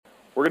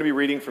We're going to be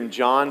reading from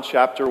John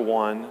chapter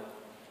 1,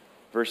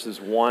 verses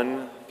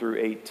 1 through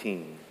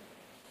 18.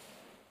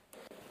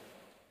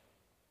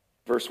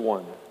 Verse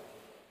 1.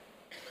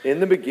 In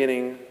the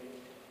beginning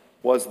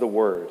was the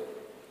Word,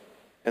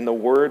 and the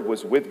Word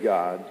was with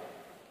God,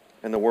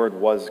 and the Word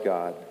was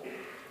God.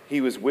 He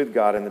was with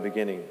God in the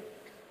beginning.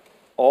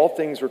 All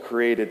things were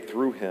created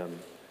through him,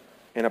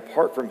 and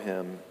apart from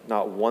him,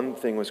 not one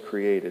thing was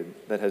created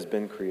that has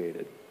been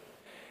created.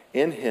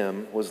 In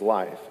him was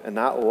life, and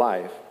that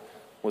life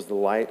was the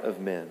light of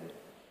men.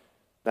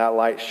 That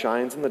light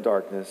shines in the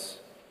darkness,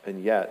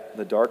 and yet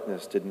the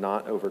darkness did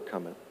not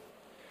overcome it.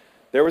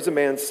 There was a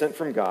man sent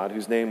from God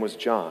whose name was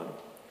John.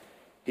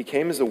 He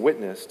came as a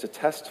witness to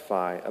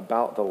testify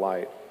about the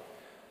light,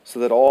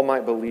 so that all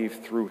might believe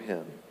through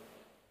him.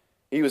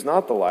 He was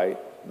not the light,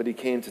 but he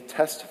came to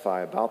testify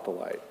about the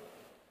light.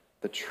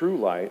 The true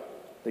light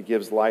that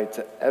gives light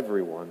to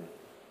everyone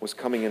was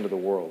coming into the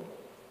world.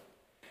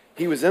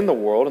 He was in the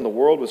world, and the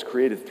world was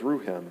created through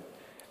him,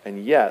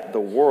 and yet the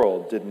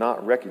world did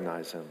not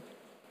recognize him.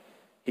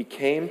 He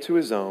came to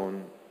his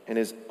own, and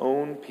his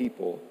own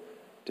people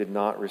did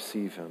not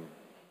receive him.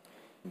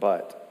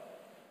 But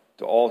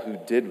to all who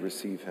did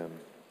receive him,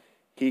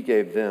 he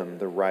gave them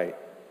the right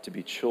to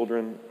be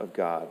children of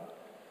God,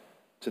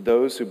 to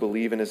those who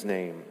believe in his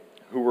name,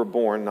 who were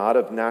born not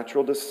of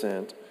natural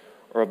descent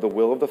or of the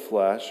will of the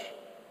flesh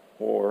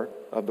or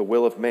of the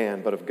will of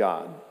man, but of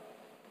God.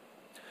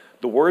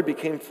 The Word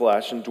became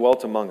flesh and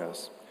dwelt among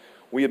us.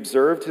 We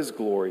observed his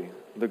glory.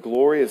 The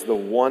glory is the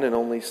one and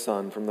only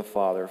Son from the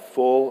Father,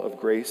 full of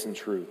grace and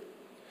truth.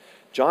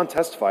 John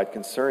testified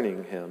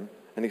concerning him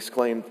and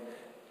exclaimed,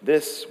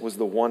 "This was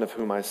the one of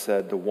whom I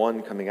said, 'The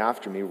one coming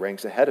after me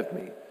ranks ahead of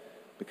me,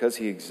 because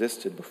he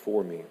existed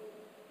before me.'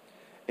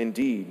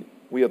 Indeed,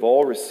 we have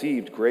all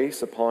received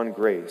grace upon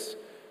grace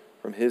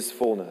from his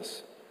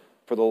fullness.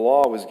 For the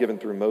law was given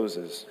through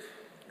Moses.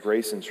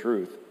 Grace and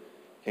truth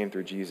came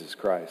through Jesus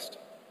Christ.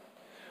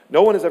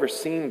 No one has ever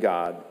seen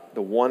God,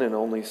 the one and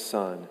only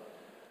Son,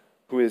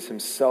 who is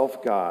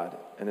himself God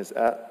and is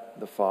at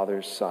the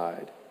Father's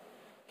side.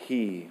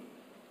 He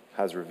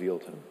has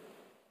revealed him."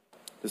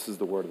 This is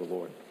the word of the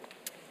Lord.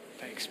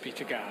 Thanks be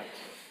to God.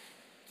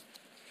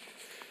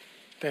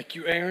 Thank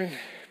you, Aaron.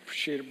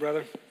 Appreciate it,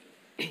 brother.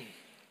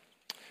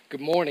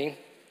 Good morning.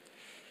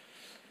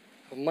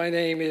 My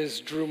name is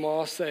Drew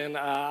Moss, and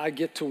I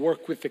get to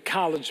work with the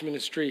college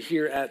ministry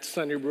here at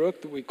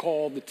Sunnybrook that we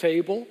call The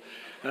Table.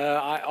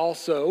 I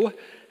also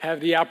have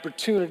the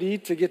opportunity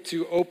to get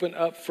to open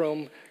up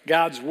from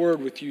God's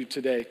Word with you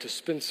today, to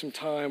spend some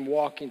time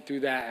walking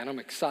through that, and I'm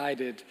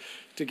excited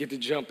to get to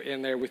jump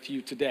in there with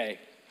you today.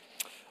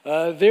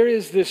 There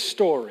is this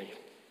story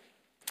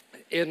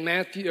in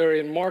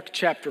Mark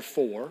chapter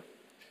 4,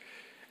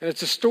 and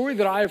it's a story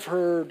that I've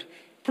heard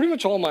pretty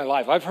much all my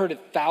life. I've heard it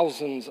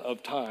thousands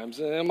of times,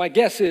 and my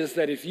guess is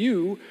that if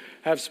you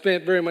have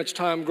spent very much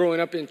time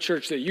growing up in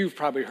church, that you've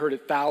probably heard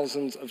it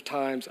thousands of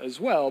times as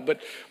well. But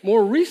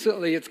more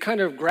recently, it's kind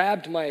of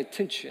grabbed my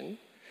attention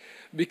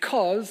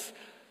because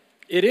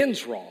it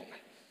ends wrong.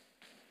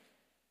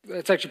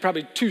 That's actually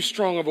probably too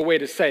strong of a way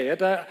to say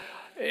it.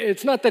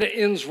 It's not that it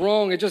ends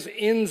wrong, it just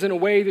ends in a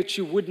way that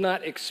you would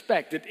not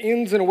expect. It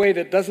ends in a way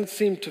that doesn't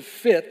seem to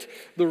fit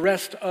the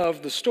rest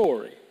of the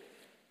story.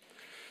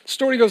 The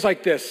story goes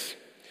like this.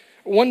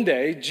 One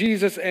day,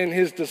 Jesus and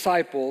his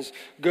disciples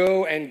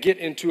go and get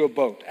into a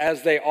boat,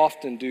 as they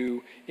often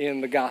do in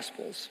the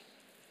Gospels.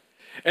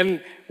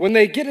 And when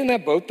they get in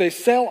that boat, they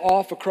sail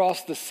off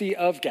across the Sea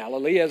of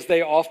Galilee, as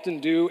they often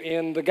do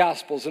in the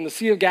Gospels. And the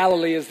Sea of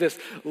Galilee is this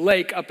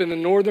lake up in the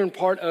northern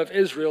part of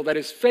Israel that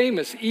is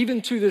famous,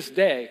 even to this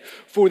day,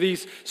 for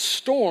these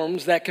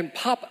storms that can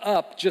pop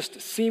up just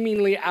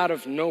seemingly out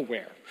of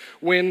nowhere.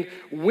 When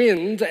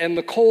wind and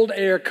the cold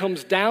air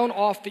comes down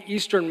off the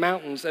eastern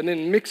mountains and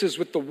then mixes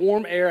with the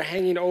warm air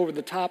hanging over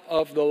the top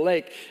of the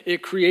lake,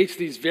 it creates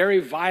these very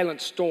violent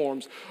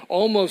storms,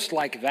 almost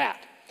like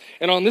that.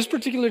 And on this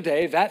particular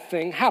day, that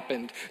thing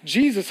happened.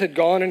 Jesus had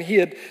gone and he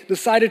had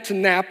decided to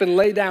nap and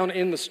lay down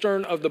in the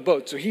stern of the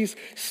boat. So he's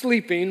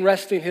sleeping,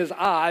 resting his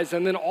eyes,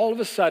 and then all of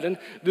a sudden,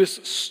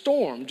 this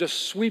storm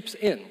just sweeps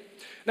in.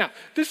 Now,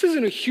 this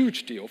isn't a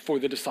huge deal for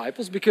the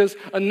disciples because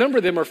a number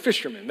of them are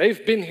fishermen.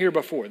 They've been here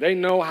before. They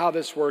know how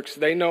this works.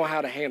 They know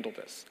how to handle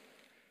this.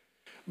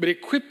 But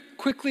it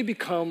quickly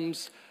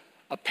becomes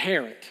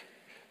apparent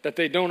that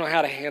they don't know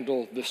how to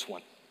handle this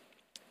one.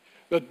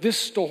 But this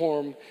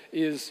storm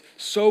is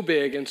so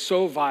big and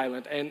so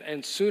violent,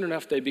 and soon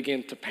enough they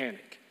begin to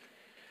panic.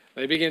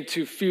 They begin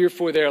to fear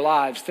for their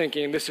lives,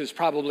 thinking this is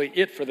probably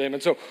it for them.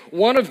 And so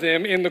one of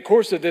them, in the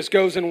course of this,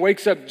 goes and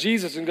wakes up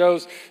Jesus and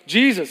goes,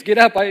 "Jesus, get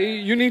up.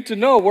 You need to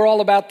know we're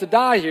all about to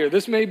die here.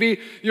 This may be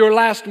your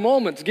last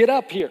moments. Get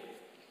up here."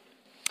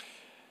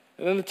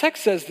 And then the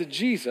text says that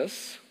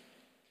Jesus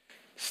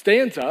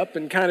stands up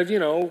and kind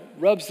of,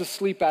 rubs the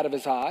sleep out of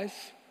his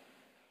eyes,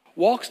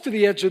 walks to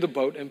the edge of the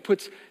boat and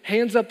puts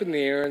hands up in the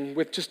air, and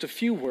with just a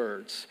few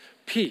words,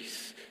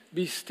 "Peace,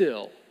 be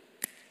still,"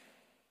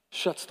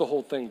 shuts the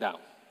whole thing down.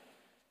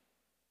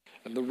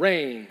 and the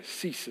rain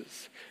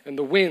ceases, and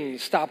the wind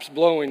stops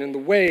blowing, and the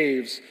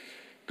waves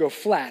go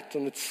flat,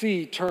 and the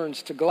sea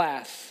turns to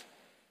glass.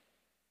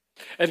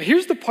 And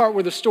here's the part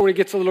where the story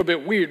gets a little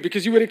bit weird,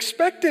 because you would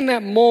expect in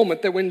that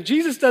moment that when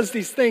Jesus does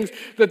these things,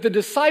 that the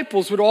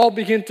disciples would all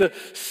begin to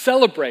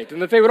celebrate,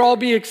 and that they would all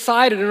be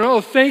excited, and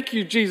oh, thank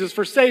you, Jesus,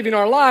 for saving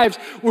our lives.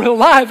 We're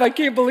alive. I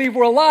can't believe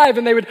we're alive.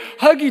 And they would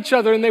hug each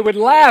other, and they would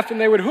laugh,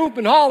 and they would hoop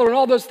and holler, and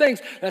all those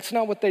things. That's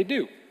not what they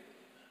do.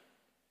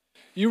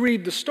 You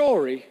read the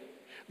story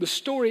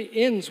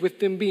ends with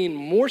them being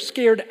more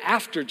scared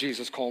after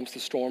Jesus calms the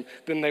storm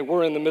than they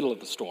were in the middle of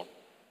the storm.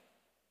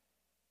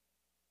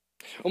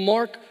 Well,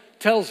 Mark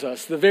tells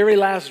us the very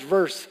last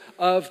verse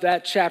of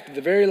that chapter,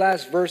 the very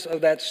last verse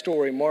of that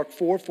story, Mark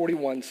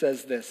 4:41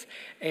 says this,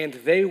 "And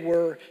they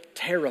were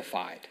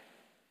terrified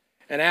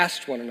and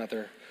asked one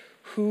another,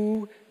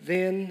 'Who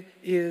then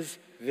is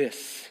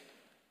this?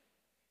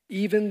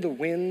 Even the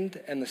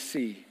wind and the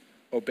sea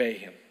obey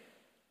him.'"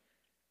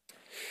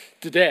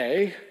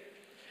 Today,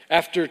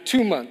 after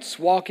 2 months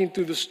walking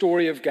through the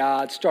story of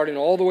God, starting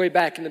all the way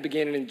back in the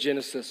beginning in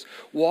Genesis,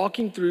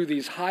 walking through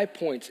these high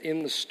points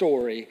in the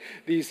story,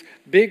 these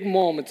big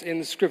moments in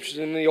the scriptures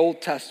in the Old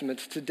Testament,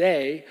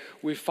 today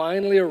we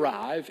finally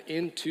arrive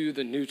into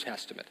the New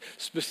Testament,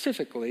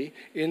 specifically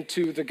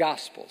into the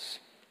Gospels.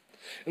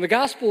 And the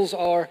Gospels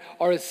are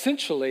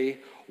essentially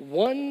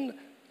one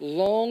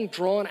long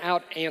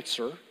drawn-out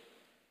answer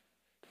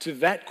to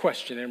that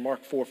question in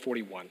Mark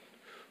 4:41.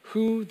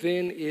 Who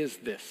then is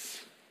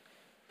this?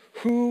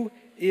 Who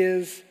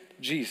is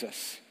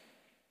Jesus?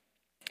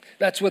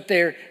 That's what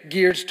they're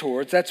geared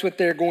towards. That's what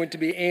they're going to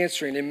be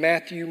answering in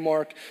Matthew,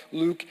 Mark,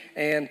 Luke,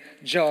 and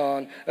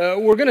John.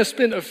 We're going to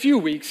spend a few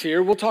weeks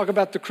here. We'll talk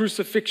about the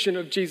crucifixion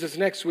of Jesus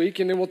next week,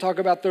 and then we'll talk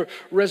about the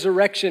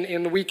resurrection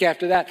in the week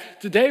after that.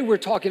 Today, we're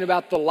talking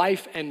about the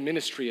life and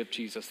ministry of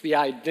Jesus, the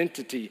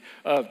identity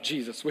of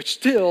Jesus, which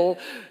still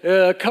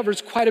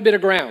covers quite a bit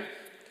of ground.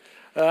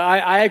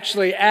 I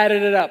actually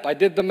added it up. I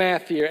did the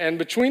math here. And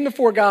between the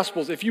four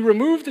Gospels, if you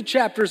remove the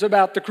chapters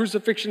about the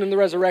crucifixion and the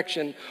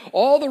resurrection,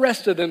 all the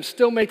rest of them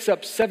still makes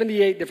up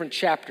 78 different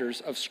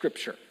chapters of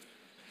Scripture,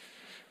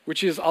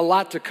 which is a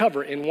lot to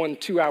cover in one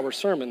 2-hour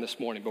sermon this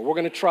morning. But we're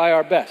going to try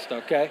our best,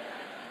 okay?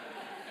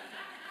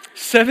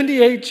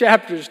 78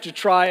 chapters to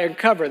try and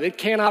cover. That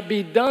cannot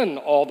be done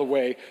all the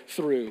way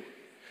through.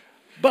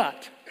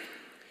 But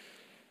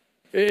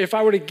if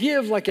I were to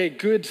give like a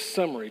good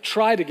summary,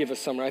 try to give a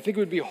summary, I think it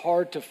would be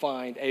hard to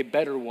find a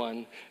better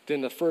one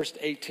than the first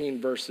 18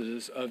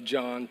 verses of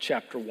John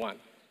chapter 1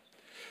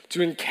 to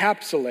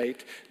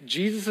encapsulate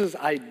Jesus'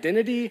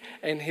 identity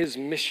and his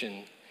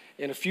mission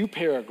in a few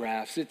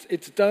paragraphs.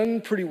 It's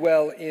done pretty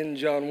well in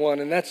John 1,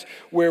 and that's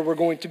where we're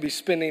going to be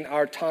spending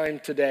our time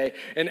today.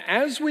 And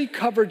as we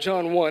cover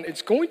John 1,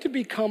 it's going to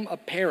become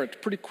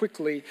apparent pretty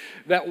quickly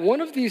that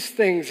one of these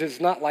things is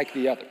not like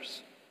the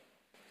others.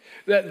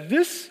 That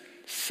this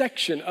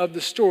section of the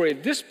story,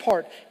 this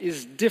part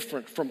is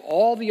different from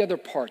all the other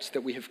parts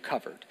that we have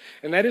covered.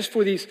 And that is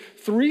for these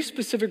 3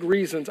 specific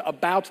reasons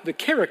about the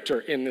character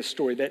in this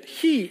story, that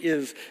he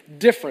is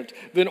different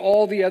than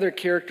all the other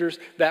characters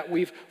that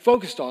we've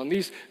focused on.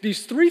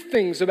 These 3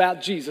 things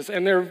about Jesus,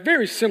 and they're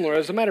very similar.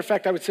 As a matter of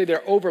fact, I would say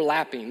they're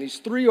overlapping. These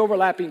 3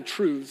 overlapping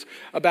truths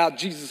about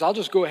Jesus. I'll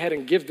just go ahead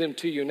and give them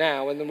to you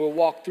now, and then we'll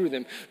walk through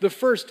them. The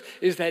first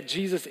is that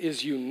Jesus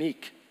is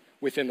unique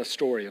within the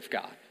story of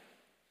God.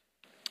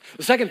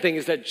 The second thing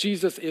is that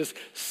Jesus is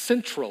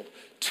central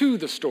to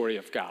the story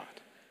of God.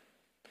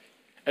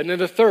 And then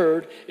the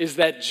third is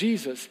that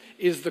Jesus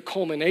is the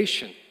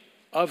culmination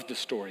of the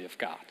story of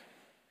God.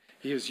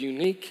 He is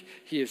unique,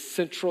 he is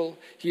central,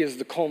 he is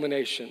the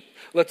culmination.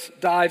 Let's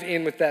dive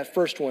in with that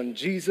first one.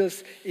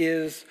 Jesus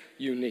is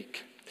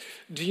unique.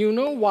 Do you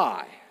know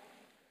why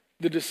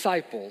the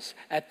disciples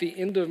at the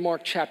end of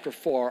Mark chapter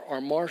 4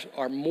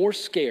 are more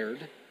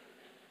scared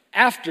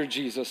after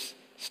Jesus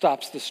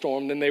stops the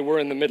storm than they were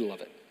in the middle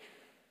of it?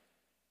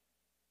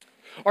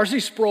 R.C.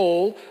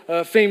 Sproul,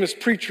 a famous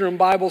preacher and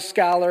Bible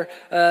scholar,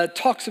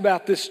 talks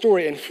about this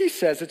story, and he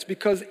says it's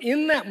because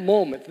in that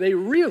moment they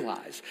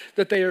realize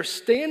that they are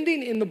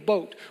standing in the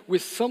boat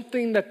with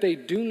something that they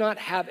do not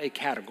have a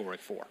category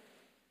for.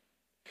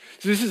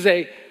 So this is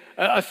a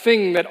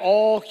thing that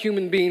all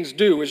human beings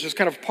do. It's just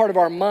kind of part of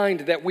our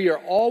mind that we are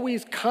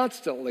always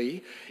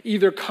constantly,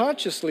 either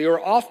consciously or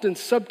often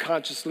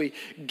subconsciously,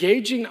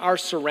 gauging our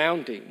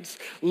surroundings,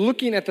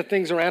 looking at the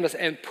things around us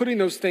and putting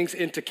those things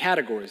into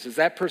categories. Does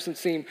that person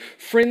seem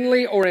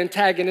friendly or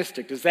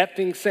antagonistic? Does that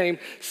thing seem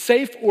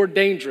safe or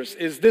dangerous?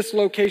 Is this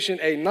location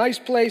a nice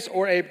place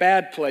or a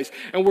bad place?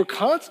 And we're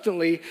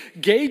constantly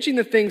gauging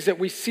the things that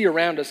we see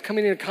around us,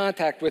 coming into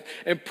contact with,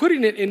 and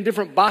putting it in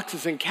different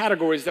boxes and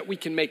categories that we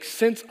can make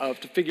sense of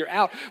to figure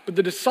out. But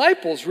the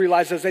disciples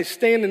realize as they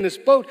stand in this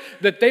boat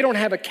that they don't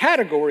have a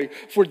category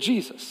for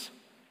Jesus.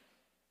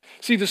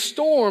 See, the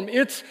storm,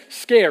 it's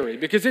scary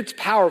because it's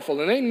powerful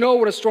and they know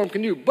what a storm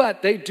can do,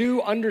 but they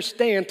do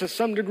understand to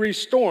some degree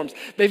storms.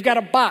 They've got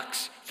a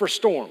box for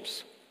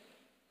storms.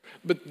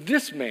 But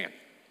this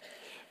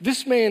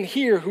man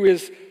here who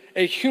is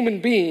a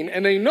human being,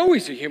 and they know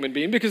he's a human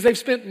being because they've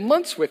spent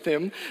months with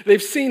him.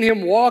 They've seen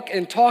him walk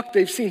and talk.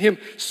 They've seen him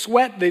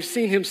sweat. They've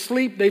seen him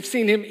sleep. They've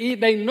seen him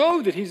eat. They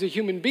know that he's a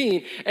human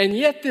being, and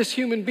yet this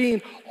human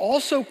being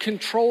also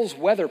controls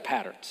weather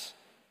patterns,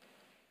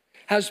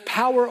 has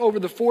power over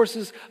the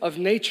forces of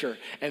nature,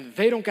 and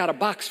they don't got a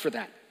box for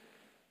that.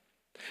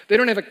 They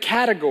don't have a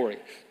category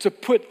to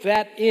put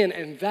that in,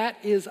 and that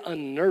is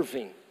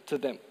unnerving to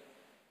them.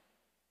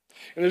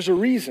 And there's a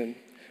reason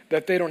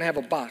that they don't have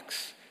a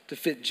box to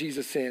fit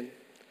Jesus in.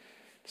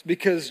 It's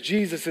because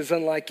Jesus is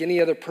unlike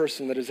any other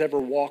person that has ever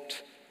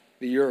walked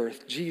the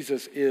earth.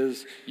 Jesus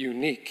is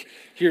unique.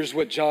 Here's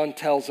what John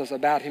tells us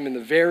about him in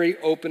the very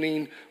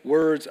opening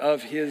words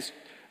of his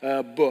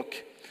book.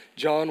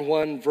 John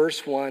 1,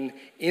 verse 1,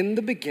 in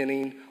the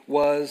beginning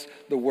was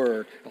the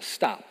Word. Now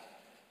stop.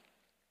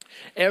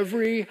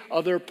 Every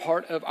other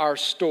part of our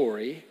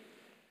story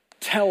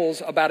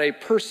tells about a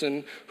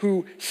person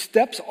who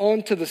steps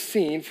onto the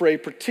scene for a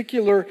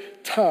particular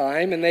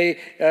time, and they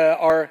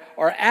are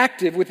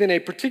active within a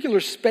particular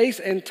space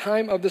and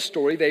time of the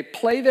story. They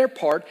play their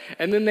part,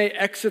 and then they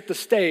exit the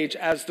stage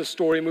as the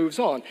story moves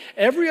on.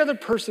 Every other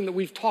person that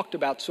we've talked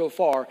about so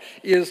far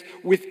is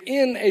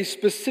within a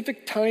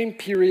specific time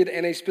period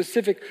and a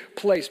specific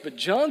place. But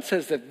John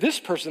says that this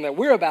person that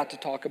we're about to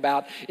talk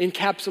about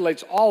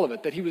encapsulates all of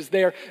it, that he was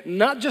there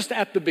not just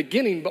at the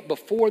beginning, but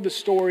before the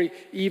story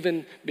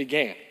even began.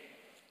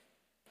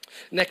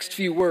 Next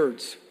few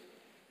words.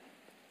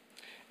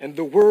 And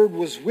the Word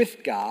was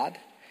with God,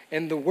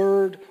 and the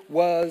Word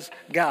was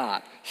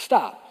God.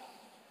 Stop.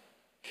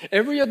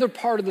 Every other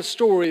part of the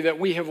story that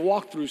we have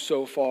walked through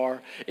so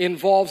far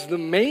involves the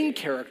main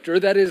character,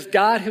 that is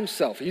God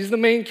himself. He's the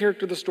main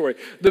character of the story.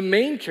 The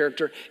main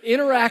character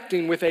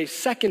interacting with a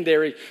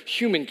secondary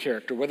human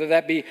character, whether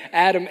that be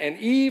Adam and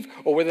Eve,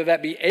 or whether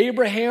that be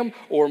Abraham,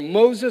 or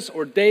Moses,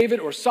 or David,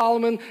 or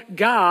Solomon.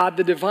 God,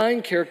 the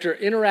divine character,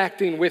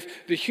 interacting with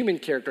the human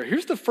character.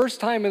 Here's the first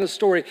time in the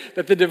story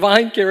that the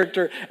divine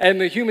character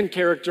and the human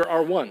character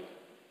are one.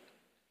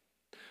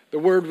 The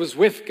Word was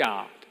with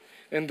God,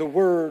 and the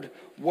Word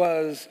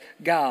was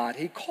God.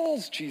 He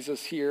calls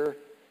Jesus here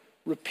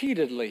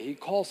repeatedly. He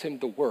calls him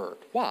the Word.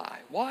 Why?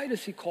 Why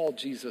does he call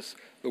Jesus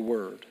the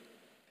Word?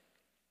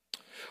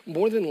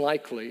 More than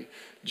likely,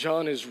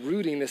 John is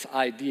rooting this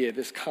idea,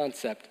 this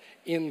concept,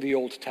 in the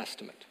Old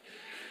Testament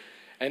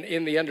and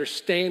in the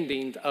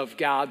understanding of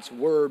God's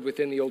Word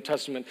within the Old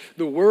Testament.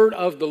 The Word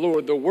of the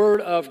Lord, the Word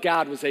of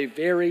God, was a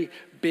very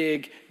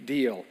big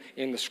deal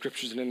in the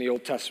Scriptures and in the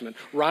Old Testament.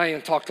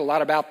 Ryan talked a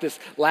lot about this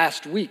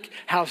last week,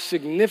 how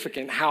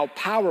significant, how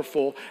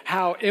powerful,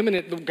 how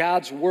eminent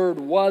God's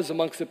Word was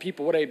amongst the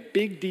people, what a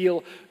big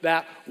deal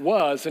that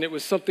was, and it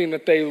was something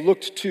that they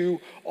looked to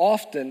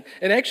often.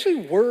 And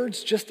actually,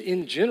 words just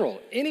in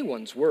general,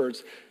 anyone's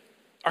words,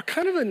 are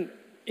kind of an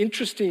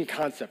interesting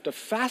concept, a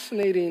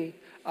fascinating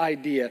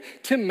idea.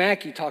 Tim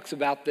Mackey talks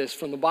about this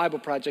from the Bible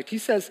Project. He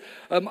says,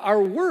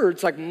 our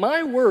words, like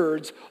my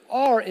words,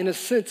 are in a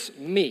sense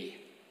me.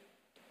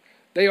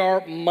 They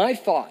are my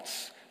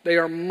thoughts. They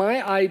are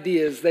my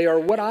ideas. They are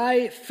what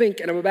I think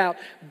and I'm about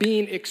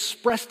being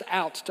expressed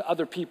out to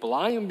other people.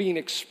 I am being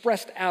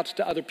expressed out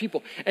to other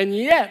people. And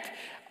yet,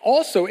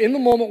 also, in the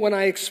moment when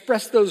I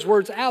express those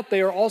words out,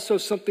 they are also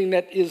something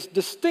that is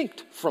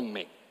distinct from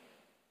me.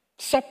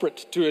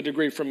 Separate to a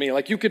degree from me.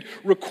 Like you could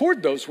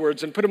record those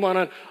words and put them on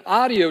an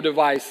audio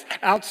device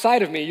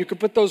outside of me. You could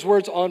put those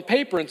words on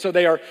paper, and so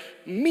they are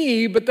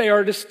me, but they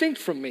are distinct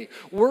from me.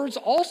 Words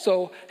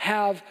also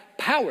have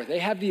power. They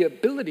have the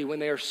ability, when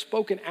they are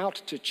spoken out,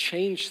 to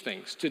change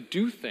things, to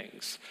do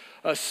things,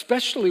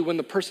 especially when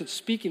the person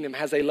speaking them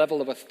has a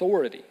level of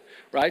authority.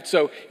 Right?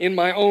 So in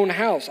my own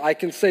house, I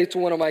can say to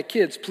one of my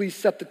kids, please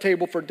set the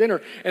table for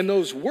dinner. And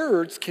those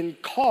words can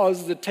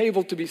cause the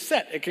table to be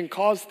set. It can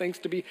cause things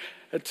to be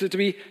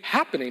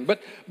happening.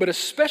 But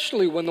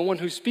especially when the one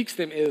who speaks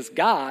them is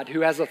God,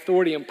 who has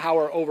authority and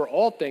power over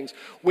all things,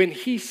 when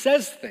he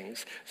says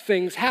things,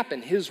 things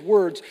happen. His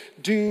words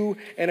do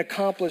and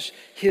accomplish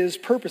his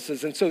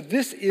purposes. And so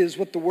this is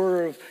what the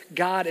Word of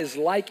God is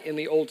like in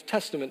the Old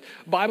Testament.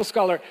 Bible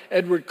scholar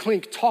Edward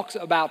Klink talks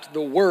about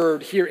the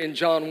Word here in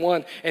John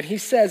 1, and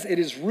he says it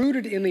is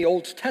rooted in the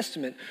Old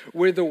Testament,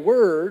 where the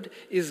Word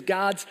is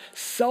God's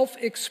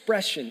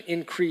self-expression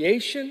in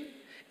creation,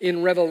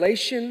 in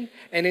revelation,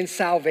 and in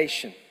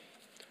salvation,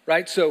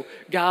 right? So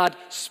God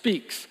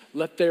speaks,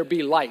 let there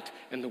be light,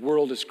 and the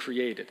world is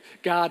created.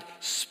 God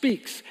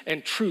speaks,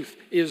 and truth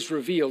is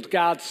revealed.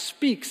 God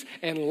speaks,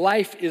 and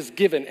life is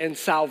given, and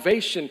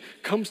salvation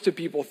comes to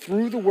people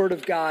through the Word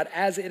of God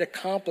as it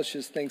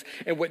accomplishes things.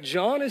 And what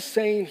John is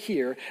saying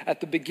here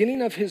at the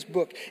beginning of his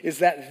book is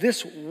that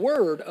this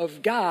Word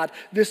of God,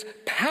 this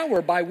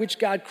power by which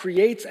God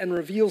creates and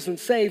reveals and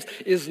saves,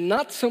 is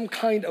not some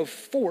kind of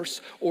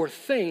force or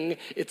thing,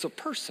 it's a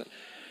person.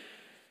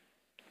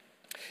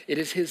 It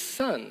is his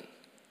Son,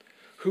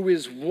 who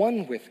is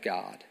one with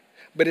God,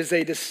 but is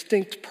a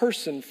distinct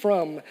person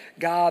from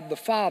God the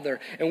Father.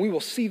 And we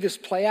will see this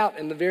play out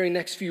in the very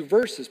next few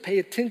verses. Pay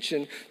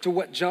attention to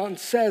what John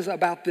says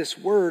about this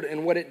word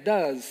and what it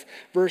does.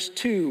 Verse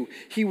 2,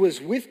 he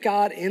was with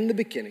God in the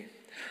beginning,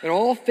 and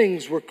all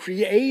things were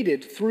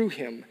created through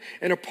him.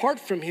 And apart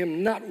from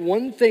him, not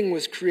one thing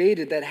was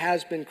created that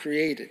has been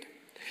created.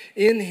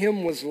 In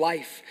him was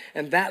life,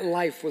 and that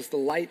life was the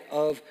light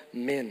of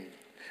men.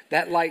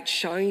 That light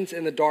shines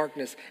in the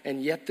darkness,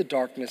 and yet the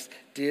darkness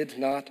did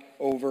not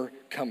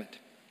overcome it.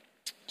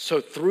 So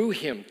through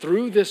him,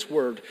 through this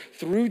word,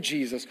 through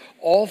Jesus,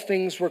 all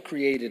things were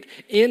created.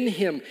 In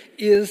him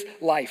is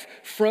life.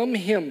 From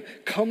him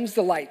comes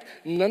the light.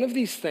 None of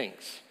these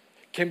things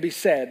can be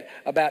said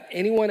about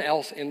anyone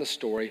else in the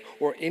story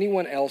or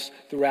anyone else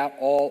throughout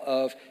all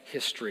of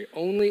history,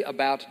 only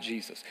about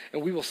Jesus.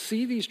 And we will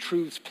see these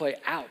truths play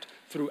out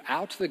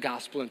throughout the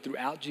gospel and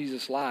throughout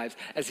Jesus' lives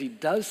as he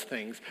does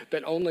things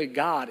that only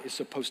God is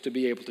supposed to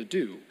be able to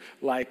do,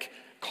 like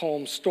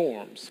calm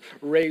storms,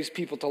 raise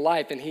people to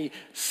life. And he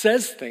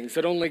says things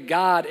that only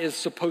God is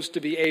supposed to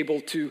be able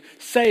to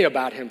say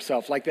about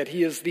himself, like that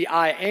he is the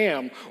I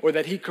am, or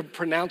that he could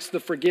pronounce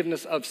the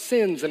forgiveness of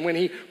sins. And when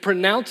he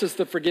pronounces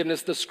the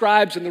forgiveness, the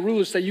scribes and the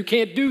rulers say, you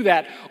can't do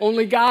that.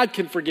 Only God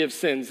can forgive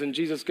sins. And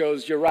Jesus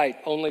goes, you're right.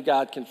 Only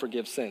God can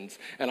forgive sins.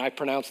 And I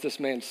pronounce this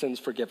man's sins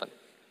forgiven.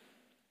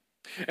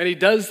 And he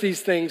does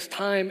these things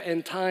time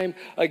and time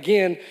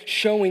again,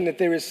 showing that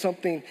there is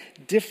something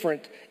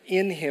different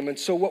in him. And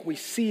so what we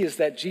see is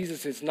that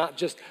Jesus is not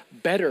just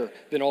better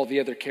than all the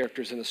other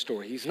characters in the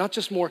story. He's not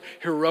just more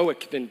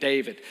heroic than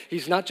David.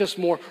 He's not just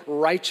more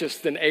righteous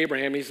than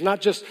Abraham. He's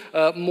not just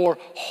more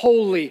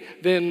holy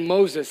than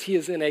Moses. He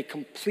is in a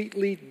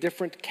completely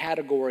different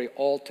category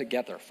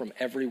altogether from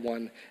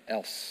everyone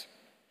else.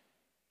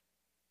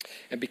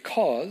 And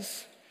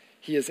because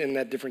he is in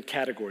that different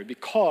category,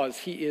 because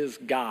he is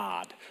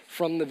God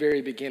from the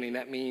very beginning,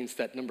 that means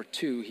that, number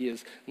two, he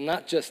is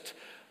not just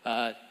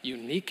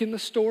unique in the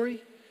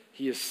story,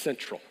 he is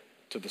central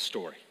to the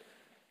story.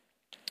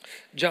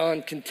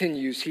 John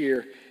continues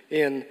here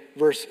in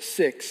verse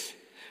 6.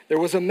 There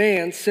was a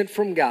man sent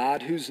from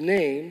God whose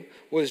name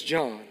was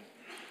John.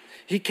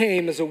 He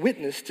came as a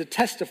witness to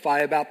testify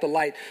about the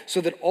light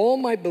so that all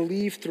might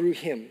believe through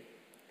him.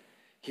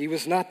 He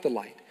was not the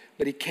light,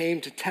 but he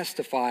came to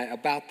testify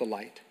about the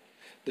light.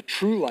 The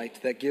true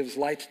light that gives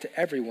light to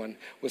everyone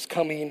was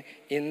coming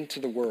into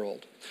the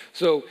world.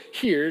 So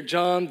here,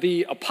 John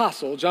the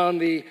apostle, John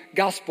the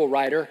gospel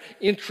writer,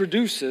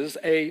 introduces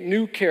a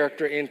new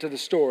character into the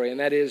story, and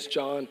that is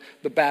John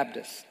the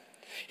Baptist.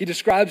 He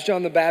describes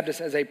John the Baptist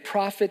as a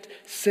prophet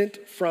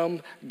sent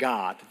from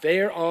God,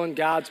 there on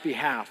God's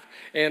behalf.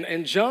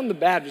 And John the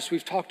Baptist,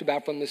 we've talked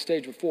about from this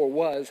stage before,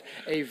 was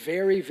a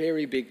very,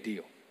 very big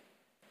deal.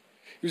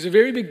 It was a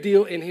very big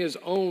deal in his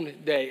own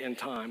day and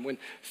time when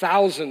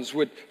thousands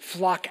would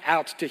flock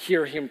out to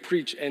hear him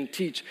preach and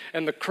teach,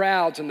 and the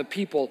crowds and the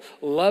people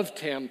loved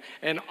him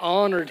and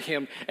honored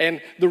him,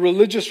 and the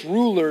religious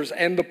rulers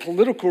and the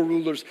political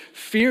rulers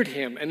feared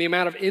him and the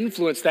amount of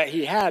influence that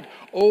he had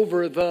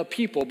over the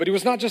people. But he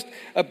was not just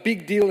a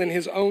big deal in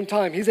his own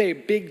time. He's a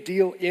big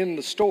deal in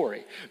the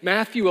story.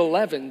 Matthew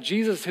 11,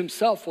 Jesus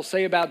himself will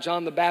say about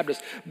John the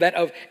Baptist that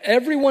of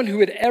everyone who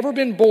had ever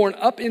been born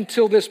up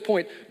until this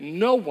point,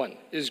 no one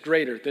is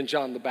greater than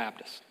John the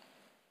Baptist.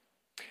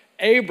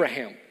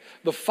 Abraham,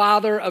 the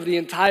father of the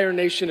entire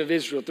nation of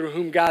Israel, through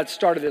whom God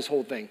started this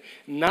whole thing,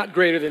 not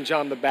greater than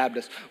John the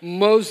Baptist.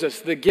 Moses,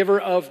 the giver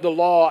of the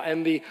law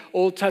and the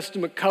Old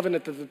Testament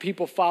covenant that the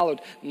people followed,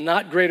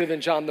 not greater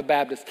than John the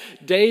Baptist.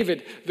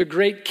 David, the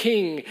great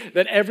king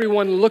that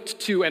everyone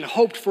looked to and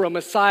hoped for a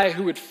Messiah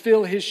who would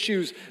fill his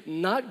shoes,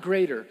 not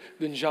greater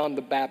than John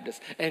the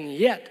Baptist. And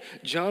yet,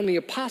 John the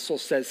apostle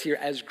says here,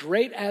 as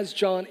great as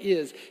John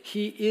is,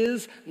 he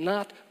is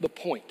not the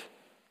point.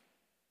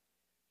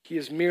 He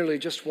is merely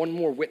just one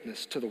more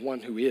witness to the one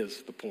who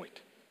is the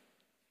point.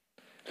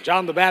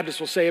 John the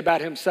Baptist will say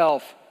about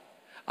himself,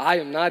 I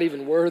am not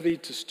even worthy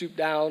to stoop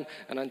down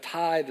and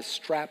untie the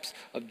straps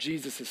of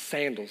Jesus'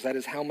 sandals. That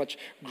is how much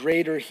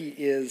greater he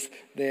is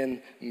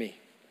than me.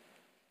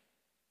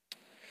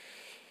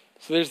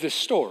 So there's this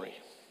story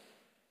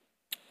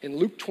in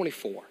Luke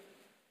 24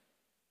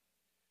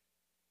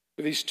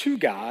 where these two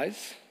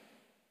guys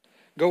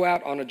go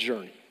out on a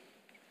journey.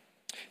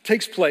 It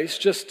takes place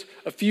just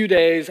a few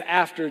days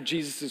after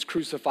Jesus is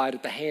crucified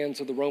at the hands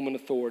of the Roman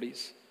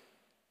authorities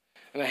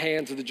and the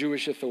hands of the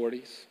Jewish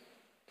authorities.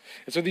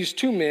 And so these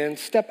two men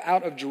step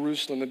out of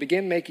Jerusalem and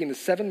begin making the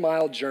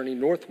 7-mile journey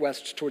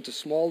northwest towards a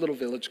small little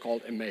village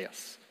called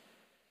Emmaus.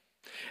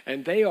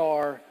 And they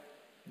are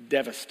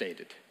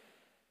devastated.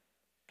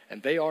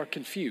 And they are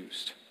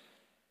confused.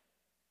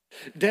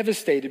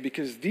 Devastated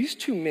because these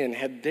two men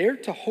had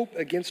dared to hope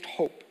against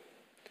hope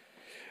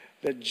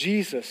that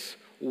Jesus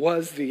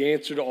was the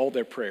answer to all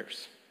their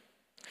prayers.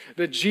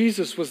 that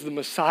Jesus was the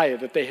Messiah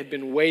that they had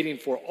been waiting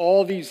for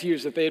all these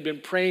years, that they had been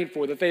praying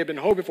for, that they had been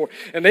hoping for.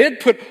 And they had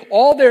put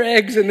all their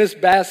eggs in this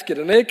basket,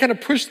 and they had kind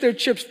of pushed their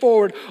chips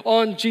forward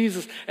on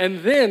Jesus. And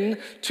then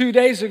 2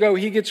 days ago,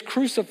 he gets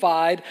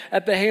crucified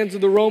at the hands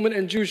of the Roman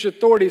and Jewish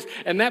authorities,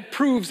 and that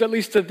proves, at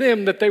least to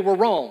them, that they were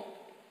wrong.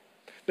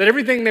 That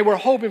everything they were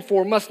hoping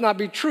for must not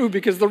be true,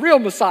 because the real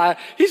Messiah,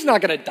 he's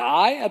not going to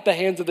die at the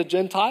hands of the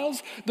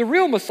Gentiles. The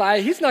real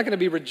Messiah, he's not going to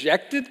be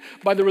rejected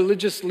by the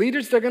religious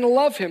leaders. They're going to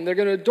love him. They're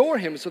going to adore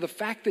him. So the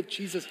fact that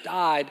Jesus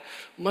died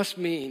must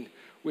mean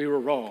we were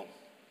wrong.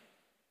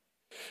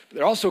 But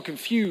they're also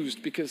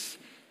confused because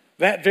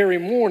that very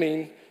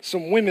morning,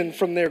 some women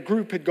from their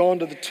group had gone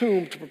to the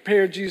tomb to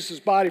prepare Jesus'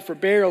 body for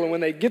burial. And when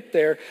they get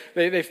there,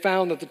 they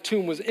found that the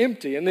tomb was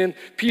empty. And then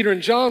Peter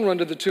and John run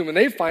to the tomb and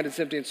they find it's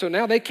empty. And so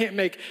now they can't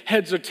make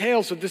heads or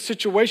tails of this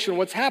situation,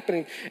 what's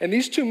happening. And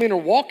these two men are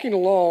walking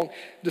along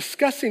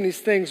discussing these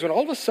things when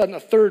all of a sudden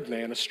a third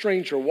man, a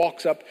stranger,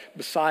 walks up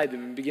beside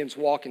them and begins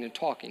walking and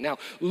talking. Now,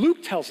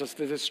 Luke tells us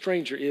that this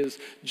stranger is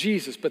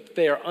Jesus, but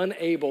they are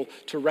unable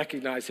to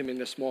recognize him in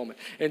this moment.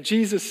 And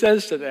Jesus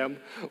says to them,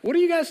 "What are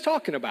you guys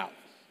talking about?"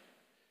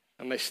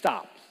 And they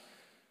stop.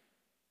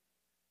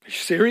 Are you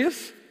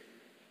serious?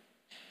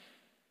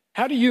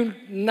 How do you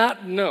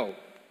not know?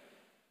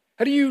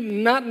 How do you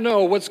not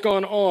know what's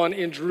gone on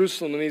in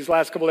Jerusalem in these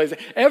last couple of days?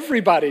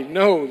 Everybody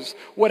knows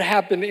what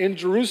happened in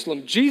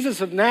Jerusalem. Jesus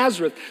of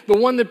Nazareth, the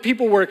one that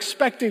people were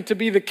expecting to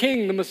be the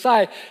king, the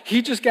Messiah,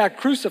 he just got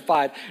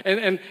crucified.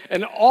 And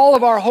all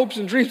of our hopes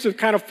and dreams have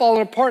kind of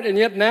fallen apart, and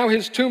yet now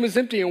his tomb is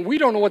empty, and we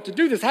don't know what to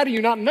do this. How do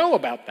you not know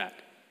about that?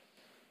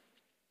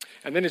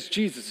 And then it's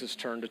Jesus'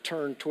 turn to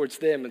turn towards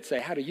them and say,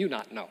 how do you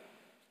not know?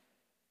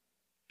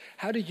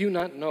 How do you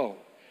not know,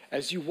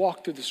 as you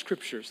walk through the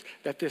scriptures,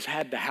 that this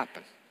had to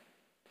happen?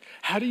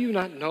 How do you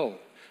not know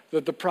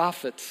that the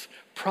prophets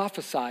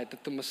prophesied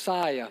that the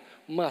Messiah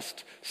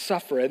must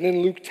suffer? And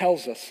then Luke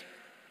tells us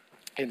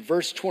in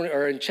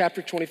in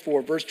chapter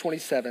 24, verse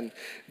 27,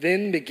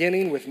 then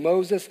beginning with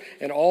Moses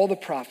and all the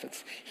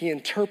prophets, he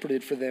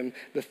interpreted for them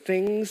the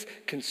things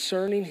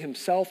concerning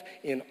himself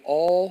in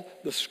all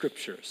the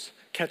scriptures.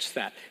 Catch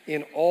that.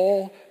 In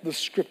all the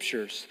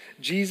scriptures,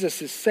 Jesus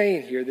is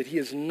saying here that he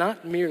is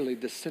not merely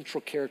the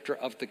central character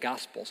of the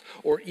Gospels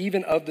or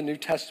even of the New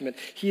Testament.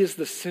 He is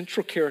the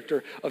central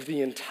character of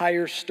the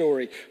entire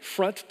story,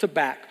 front to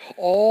back.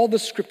 All the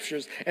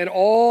scriptures and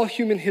all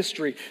human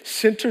history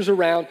centers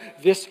around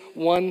this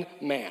one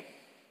man,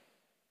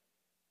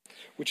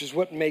 which is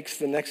what makes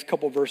the next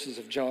couple verses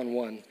of John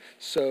 1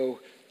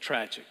 so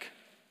tragic.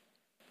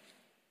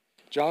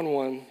 John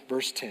 1,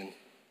 verse 10.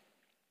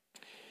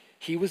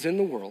 He was in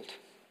the world,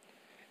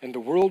 and the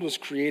world was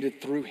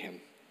created through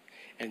him,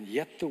 and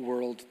yet the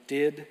world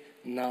did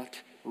not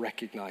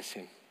recognize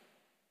him.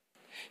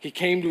 He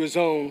came to his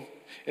own,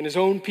 and his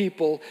own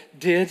people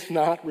did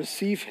not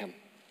receive him.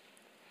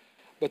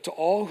 But to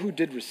all who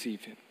did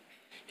receive him,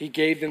 he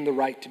gave them the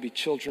right to be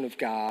children of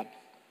God,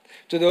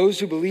 to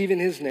those who believe in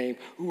his name,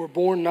 who were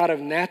born not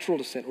of natural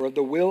descent, or of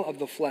the will of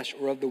the flesh,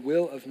 or of the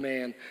will of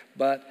man,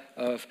 but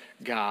of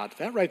God.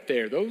 That right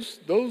there,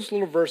 those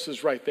little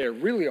verses right there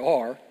really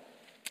are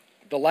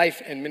the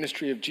life and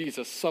ministry of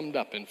Jesus summed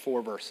up in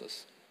 4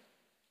 verses.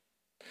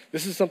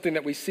 This is something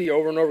that we see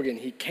over and over again.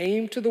 He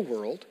came to the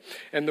world,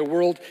 and the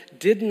world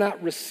did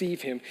not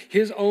receive him.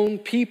 His own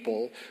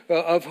people,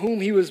 of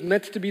whom he was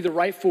meant to be the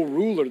rightful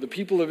ruler, the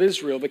people of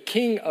Israel, the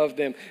king of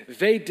them,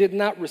 they did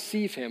not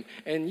receive him.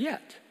 And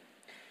yet,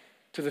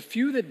 to the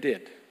few that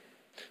did,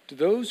 to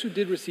those who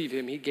did receive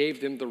him, he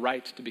gave them the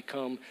right to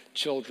become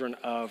children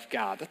of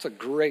God. That's a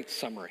great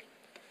summary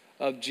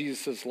of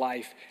Jesus'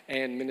 life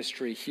and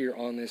ministry here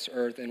on this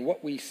earth. And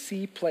what we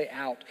see play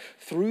out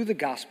through the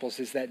Gospels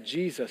is that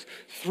Jesus,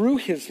 through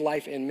his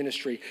life and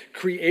ministry,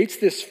 creates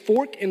this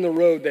fork in the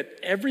road that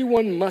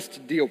everyone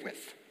must deal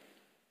with.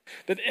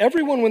 That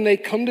everyone, when they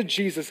come to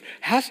Jesus,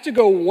 has to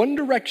go one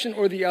direction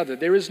or the other.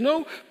 There is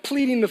no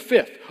pleading the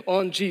fifth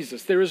on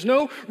Jesus. There is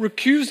no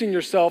recusing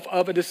yourself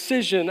of a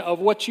decision of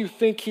what you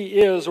think he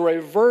is or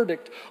a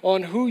verdict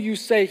on who you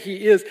say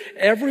he is.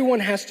 Everyone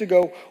has to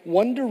go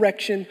one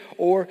direction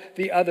or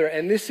the other.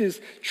 And this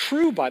is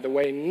true, by the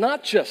way,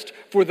 not just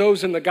for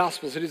those in the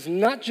Gospels. It is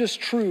not just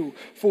true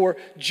for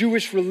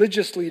Jewish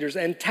religious leaders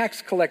and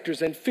tax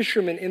collectors and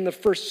fishermen in the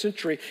first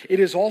century.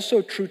 It is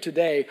also true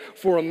today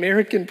for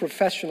American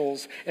professionals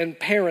and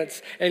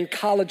parents and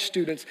college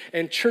students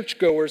and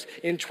churchgoers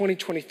in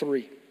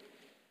 2023.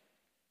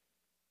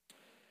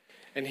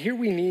 And here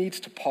we need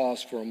to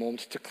pause for a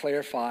moment to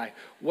clarify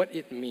what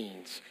it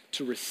means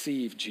to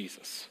receive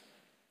Jesus.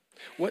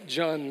 What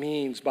John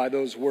means by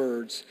those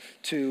words,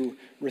 to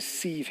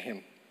receive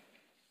him.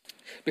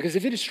 Because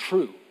if it is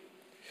true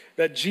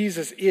that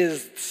Jesus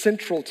is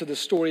central to the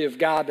story of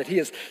God, that he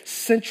is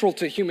central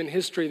to human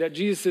history, that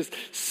Jesus is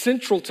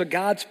central to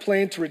God's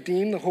plan to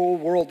redeem the whole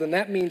world, then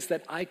that means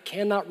that I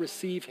cannot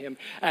receive him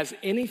as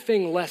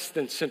anything less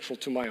than central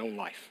to my own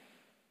life.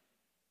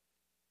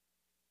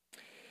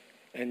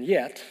 And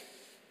yet,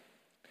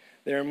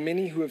 there are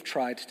many who have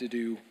tried to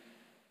do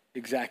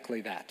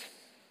exactly that.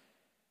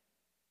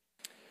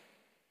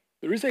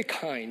 There is a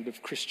kind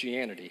of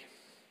Christianity,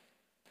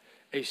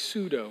 a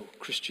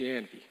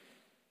pseudo-Christianity,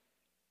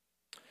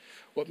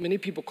 what many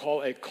people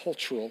call a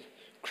cultural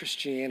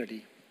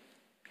Christianity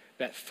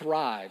that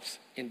thrives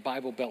in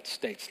Bible Belt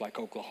states like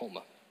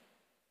Oklahoma,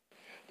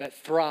 that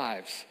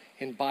thrives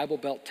in Bible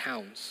Belt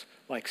towns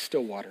like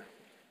Stillwater,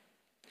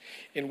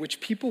 in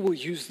which people will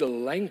use the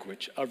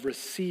language of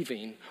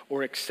receiving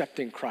or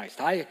accepting Christ.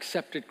 I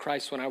accepted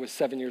Christ when I was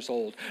 7 years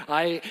old.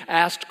 I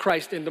asked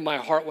Christ into my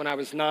heart when I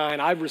was 9.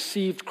 I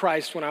received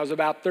Christ when I was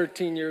about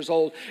 13 years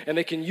old. And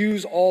they can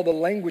use all the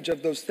language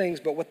of those things,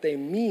 but what they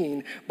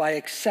mean by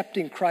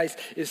accepting Christ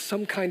is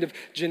some kind of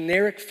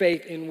generic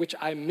faith in which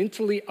I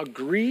mentally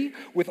agree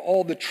with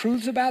all the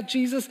truths about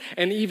Jesus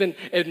and even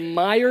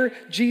admire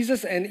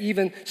Jesus and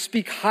even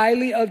speak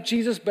highly of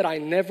Jesus, but I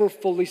never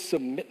fully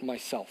submit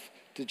myself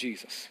to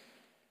Jesus.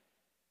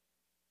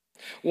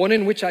 One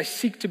in which I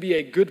seek to be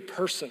a good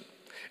person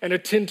and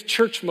attend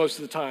church most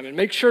of the time and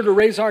make sure to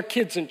raise our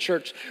kids in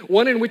church.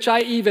 One in which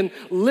I even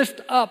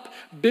lift up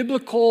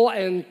biblical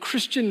and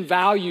Christian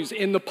values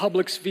in the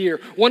public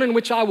sphere. One in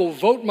which I will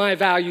vote my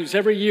values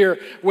every year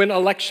when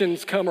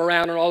elections come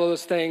around and all of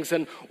those things.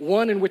 And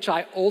one in which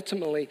I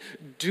ultimately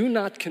do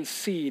not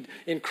concede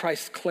in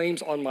Christ's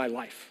claims on my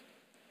life.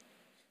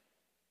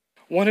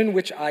 One in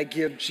which I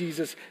give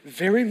Jesus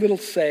very little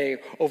say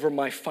over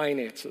my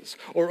finances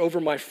or over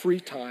my free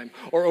time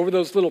or over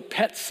those little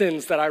pet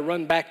sins that I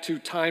run back to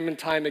time and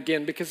time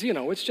again because,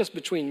 it's just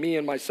between me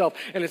and myself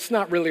and it's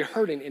not really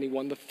hurting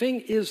anyone. The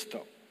thing is,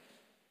 though,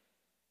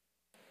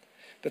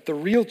 that the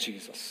real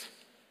Jesus,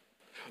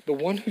 the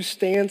one who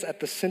stands at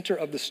the center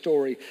of the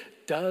story,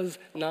 does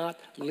not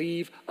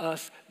leave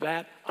us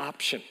that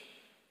option.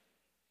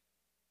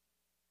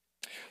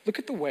 Look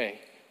at the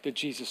way that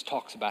Jesus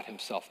talks about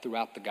himself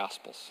throughout the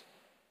Gospels.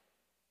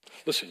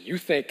 Listen, you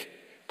think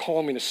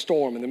calming a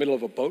storm in the middle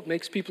of a boat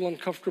makes people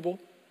uncomfortable?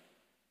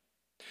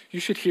 You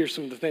should hear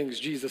some of the things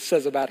Jesus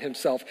says about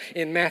himself.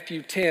 In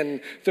Matthew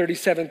 10,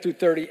 37 through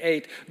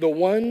 38, the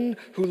one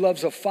who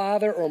loves a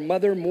father or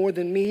mother more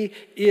than me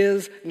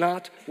is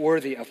not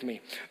worthy of me.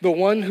 The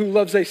one who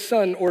loves a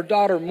son or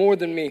daughter more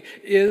than me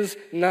is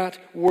not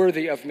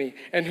worthy of me.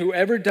 And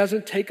whoever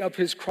doesn't take up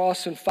his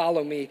cross and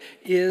follow me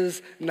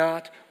is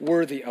not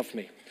worthy of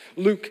me.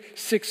 Luke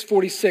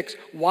 6:46,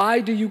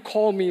 why do you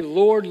call me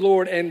Lord,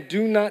 Lord, and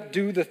do not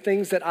do the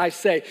things that I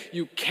say?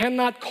 You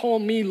cannot call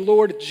me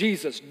Lord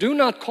Jesus. Do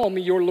not call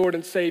me your Lord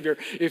and Savior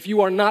if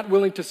you are not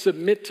willing to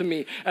submit to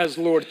me as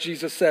Lord,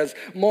 Jesus says.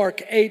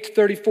 Mark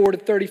 8:34 to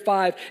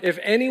 35, if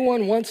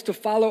anyone wants to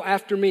follow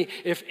after me,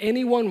 if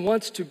anyone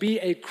wants to be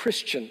a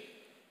Christian,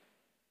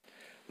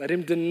 let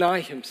him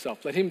deny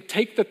himself. Let him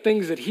take the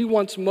things that he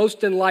wants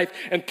most in life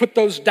and put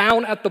those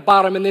down at the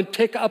bottom and then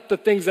pick up the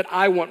things that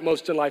I want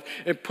most in life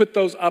and put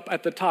those up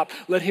at the top.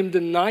 Let him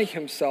deny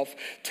himself,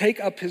 take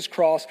up his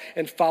cross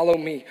and follow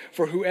me.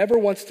 For whoever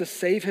wants to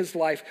save his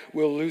life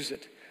will lose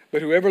it.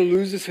 But whoever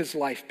loses his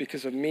life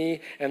because of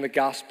me and the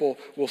gospel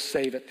will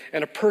save it.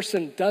 And a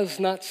person does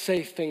not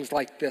say things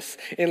like this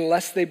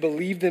unless they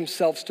believe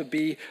themselves to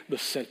be the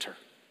center.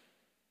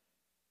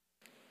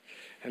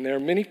 And there are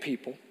many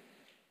people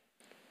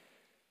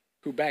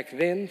who back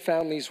then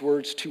found these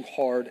words too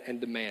hard and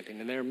demanding.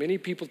 And there are many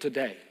people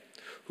today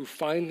who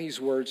find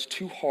these words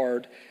too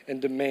hard and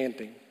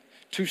demanding,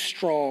 too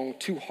strong,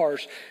 too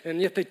harsh,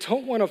 and yet they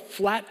don't want to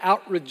flat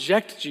out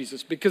reject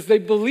Jesus because they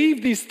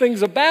believe these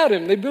things about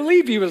him. They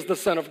believe he was the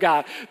Son of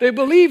God. They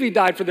believe he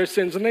died for their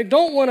sins, and they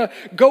don't want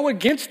to go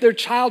against their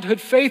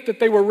childhood faith that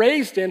they were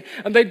raised in,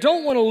 and they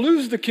don't want to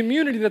lose the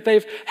community that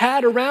they've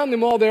had around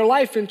them all their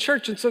life in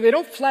church, and so they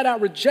don't flat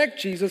out reject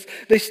Jesus.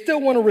 They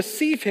still want to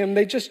receive him.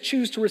 They just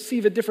choose to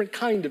receive a different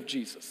kind of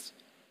Jesus,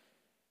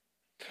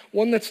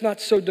 one that's not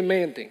so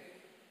demanding,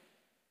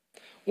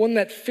 one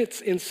that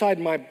fits inside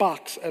my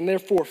box and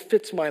therefore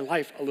fits my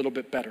life a little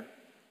bit better.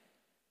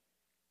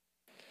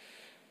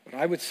 But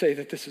I would say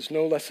that this is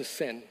no less a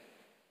sin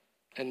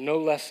and no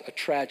less a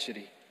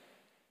tragedy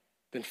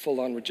than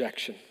full-on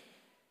rejection.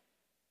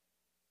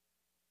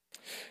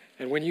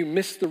 And when you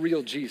miss the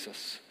real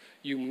Jesus,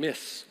 you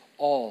miss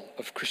all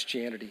of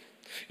Christianity.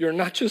 You're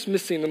not just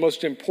missing the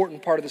most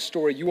important part of the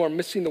story, you are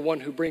missing the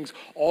one who brings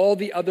all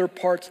the other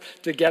parts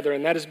together.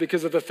 And that is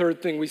because of the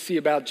third thing we see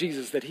about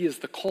Jesus, that he is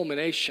the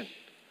culmination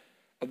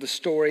of the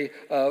story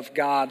of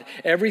God.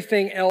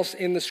 Everything else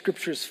in the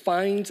scriptures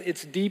finds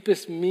its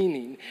deepest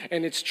meaning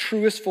and its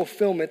truest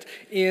fulfillment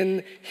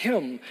in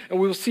him. And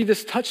we will see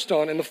this touched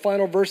on in the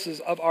final verses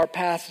of our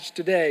passage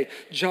today.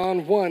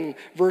 John 1,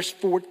 verse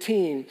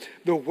 14,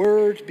 the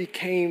Word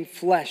became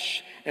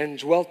flesh and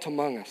dwelt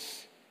among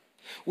us.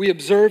 We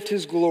observed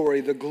his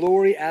glory, the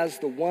glory as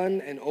the one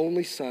and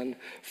only Son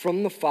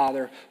from the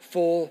Father,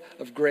 full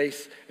of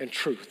grace and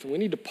truth. And we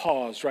need to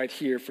pause right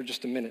here for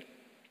just a minute,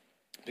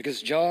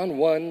 because John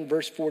 1,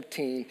 verse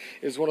 14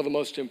 is one of the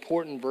most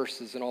important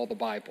verses in all the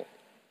Bible.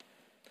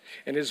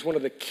 And is one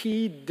of the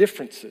key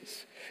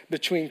differences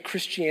between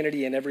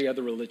Christianity and every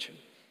other religion.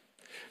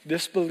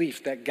 This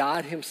belief that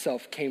God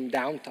himself came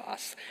down to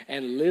us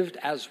and lived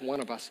as one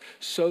of us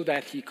so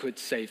that he could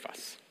save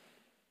us.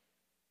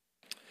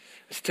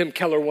 As Tim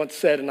Keller once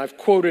said, and I've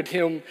quoted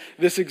him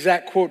this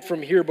exact quote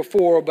from here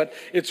before, but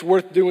it's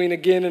worth doing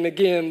again and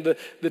again,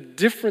 the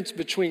difference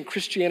between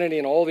Christianity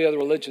and all the other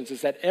religions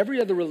is that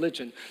every other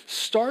religion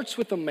starts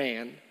with a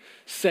man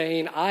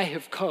saying, I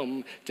have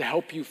come to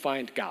help you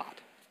find God.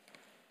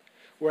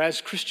 Whereas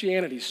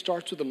Christianity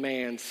starts with a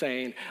man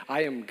saying,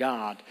 I am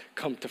God,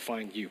 come to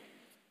find you.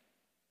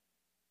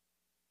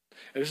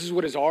 And this is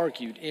what is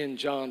argued in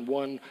John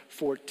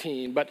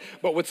 1:14. But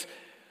what's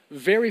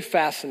very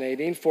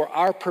fascinating for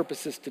our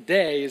purposes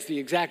today is the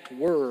exact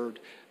word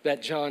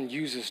that John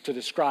uses to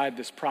describe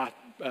this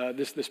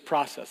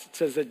process. It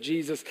says that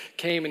Jesus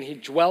came and he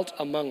dwelt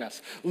among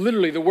us.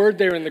 Literally, the word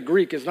there in the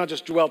Greek is not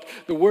just dwelt.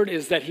 The word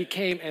is that he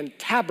came and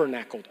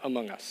tabernacled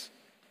among us.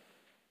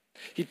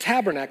 He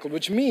tabernacled,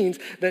 which means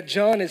that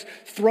John is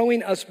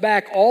throwing us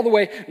back all the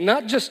way,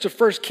 not just to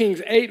 1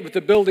 Kings 8 with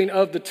the building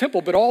of the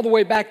temple, but all the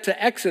way back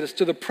to Exodus,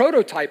 to the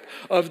prototype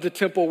of the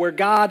temple where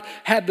God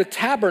had the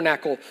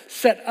tabernacle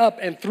set up.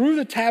 And through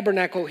the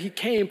tabernacle, he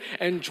came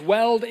and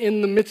dwelled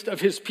in the midst of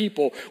his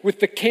people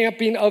with the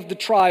camping of the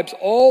tribes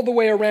all the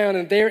way around.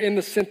 And there in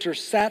the center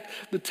sat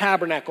the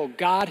tabernacle,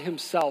 God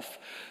himself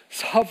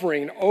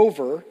hovering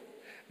over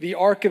the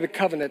Ark of the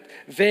Covenant,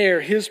 there,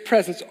 his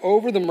presence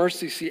over the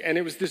mercy seat. And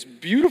it was this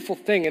beautiful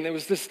thing, and it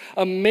was this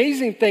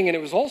amazing thing, and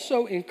it was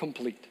also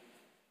incomplete.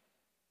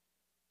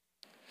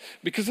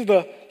 Because of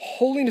the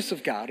holiness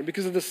of God and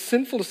because of the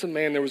sinfulness of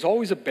man, there was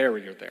always a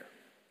barrier there.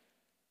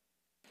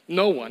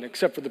 No one,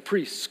 except for the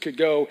priests, could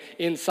go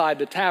inside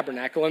the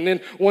tabernacle. And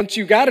then once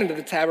you got into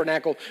the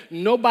tabernacle,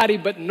 nobody,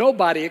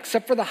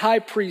 except for the high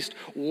priest,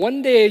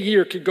 one day a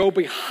year could go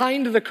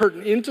behind the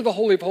curtain into the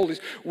Holy of Holies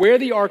where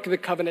the Ark of the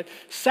Covenant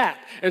sat.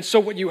 And so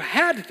what you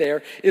had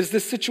there is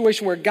this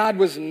situation where God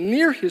was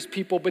near his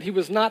people, but he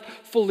was not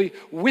fully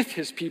with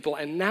his people.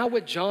 And now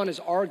what John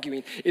is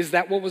arguing is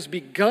that what was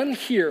begun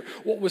here,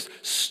 what was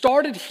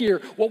started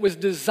here, what was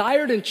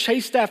desired and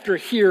chased after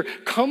here,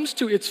 comes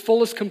to its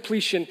fullest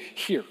completion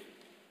here.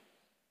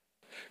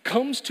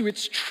 Comes to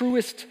its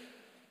truest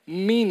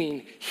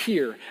meaning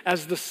here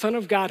as the Son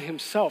of God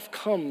himself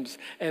comes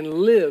and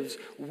lives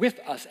with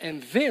us,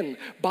 and then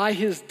by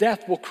his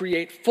death will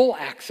create full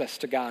access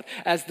to God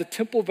as the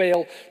temple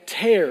veil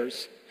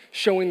tears,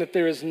 showing that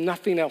there is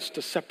nothing else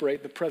to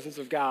separate the presence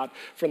of God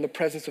from the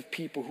presence of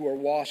people who are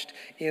washed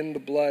in the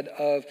blood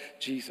of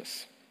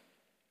Jesus.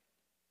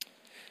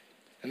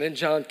 And then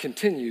John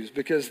continues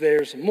because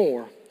there's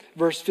more.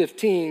 Verse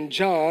 15,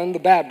 John the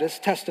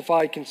Baptist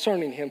testified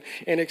concerning him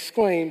and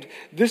exclaimed,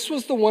 "This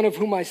was the one of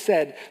whom I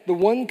said, the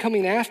one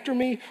coming after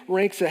me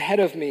ranks ahead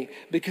of me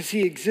because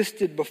he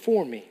existed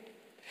before me.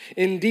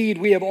 Indeed,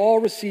 we have all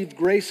received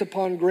grace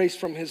upon grace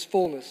from his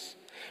fullness.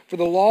 For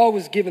the law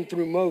was given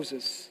through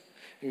Moses,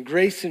 and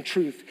grace and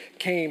truth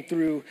came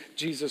through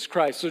Jesus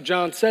Christ." So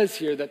John says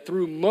here that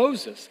through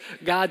Moses,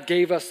 God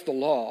gave us the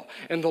law.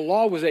 And the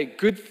law was a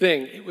good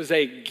thing. It was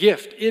a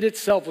gift. It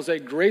itself was a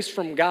grace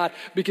from God,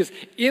 because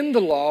in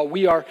the law,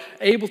 we are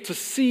able to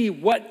see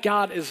what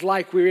God is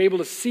like. We're able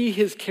to see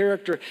his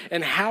character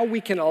and how we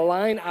can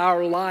align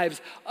our lives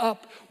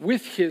up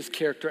with his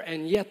character.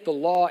 And yet the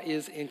law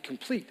is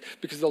incomplete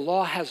because the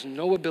law has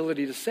no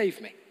ability to save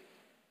me.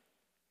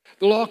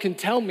 The law can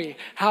tell me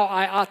how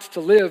I ought to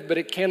live, but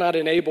it cannot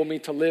enable me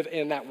to live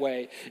in that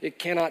way. It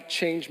cannot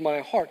change my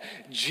heart.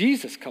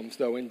 Jesus comes,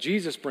 though, and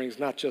Jesus brings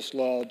not just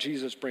law,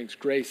 Jesus brings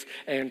grace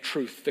and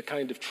truth, the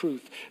kind of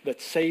truth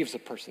that saves a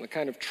person, the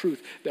kind of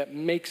truth that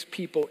makes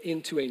people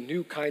into a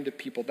new kind of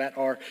people that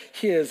are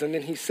his. And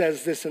then he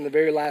says this in the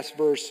very last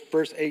verse,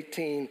 verse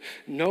 18,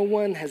 "No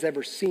one has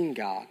ever seen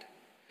God,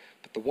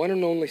 but the one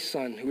and only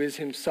Son, who is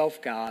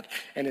himself God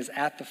and is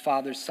at the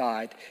Father's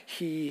side,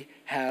 he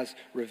has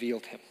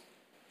revealed him."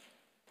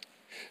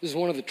 This is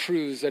one of the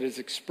truths that is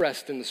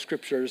expressed in the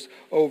scriptures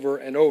over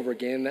and over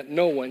again, that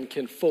no one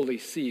can fully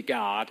see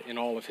God in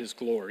all of his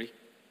glory.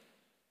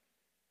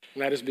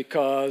 And that is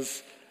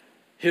because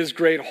his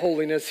great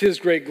holiness, his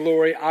great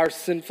glory, our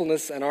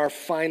sinfulness, and our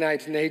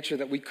finite nature,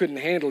 that we couldn't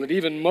handle it.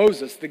 Even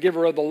Moses, the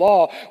giver of the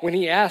law, when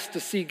he asked to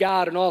see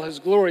God in all his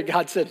glory,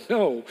 God said,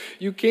 "No,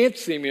 you can't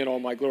see me in all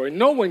my glory.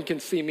 No one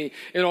can see me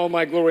in all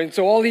my glory." And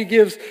so all he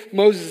gives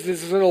Moses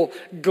is this little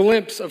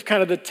glimpse of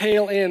kind of the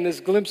tail end, this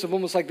glimpse of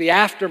almost like the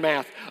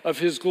aftermath of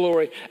his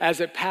glory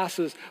as it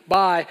passes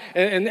by.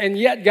 And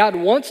yet God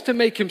wants to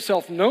make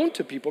himself known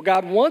to people.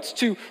 God wants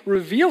to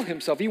reveal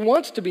himself. He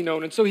wants to be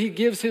known. And so he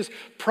gives his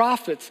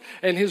prophets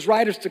and his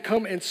writers to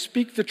come and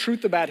speak the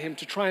truth about him,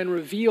 to try and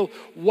reveal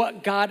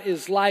what God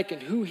is like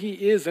and who he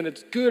is. And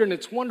it's good and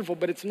it's wonderful,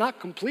 but it's not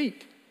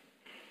complete.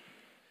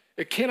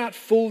 It cannot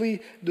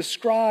fully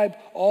describe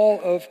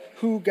all of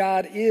who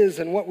God is.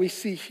 And what we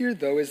see here,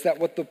 though, is that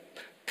what the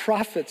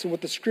prophets and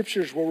what the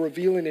scriptures were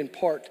revealing in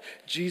part,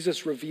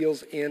 Jesus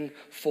reveals in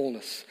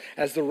fullness.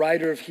 As the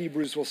writer of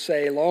Hebrews will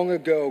say, long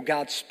ago,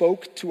 God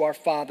spoke to our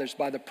fathers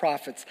by the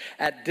prophets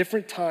at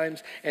different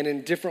times and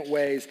in different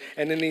ways.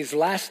 And in these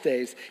last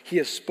days, he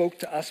has spoke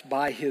to us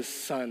by his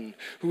Son,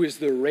 who is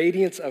the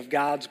radiance of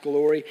God's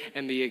glory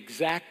and the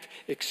exact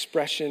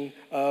expression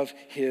of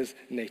his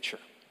nature.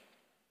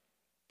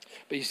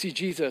 But you see,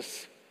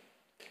 Jesus,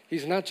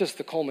 he's not just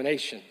the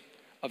culmination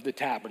of the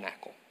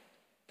tabernacle.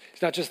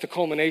 He's not just the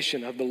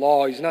culmination of the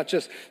law. He's not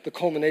just the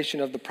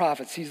culmination of the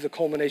prophets. He's the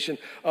culmination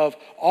of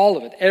all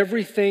of it.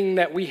 Everything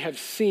that we have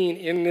seen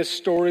in this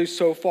story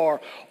so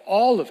far,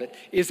 all of it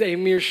is a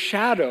mere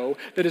shadow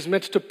that is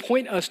meant to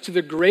point us to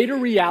the greater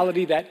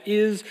reality that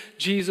is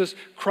Jesus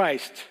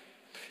Christ.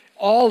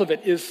 All of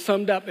it is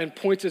summed up and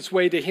points its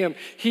way to him.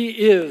 He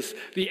is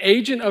the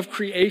agent of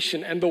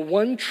creation and the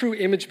one true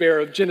image bearer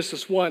of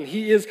Genesis 1.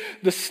 He is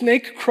the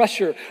snake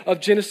crusher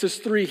of Genesis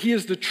 3. He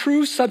is the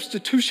true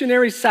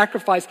substitutionary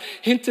sacrifice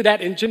hinted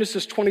at in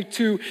Genesis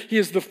 22. He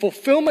is the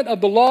fulfillment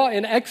of the law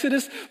in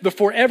Exodus, the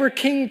forever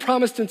king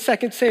promised in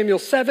 2 Samuel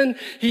 7.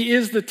 He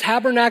is the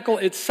tabernacle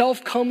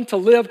itself come to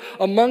live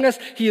among us.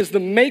 He is the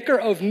maker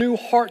of new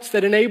hearts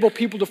that enable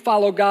people to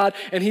follow God,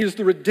 and he is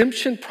the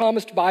redemption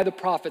promised by the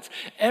prophets.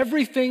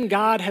 Everything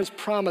God has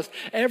promised,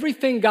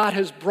 everything God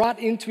has brought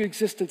into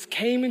existence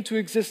came into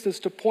existence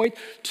to point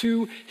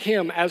to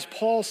him, as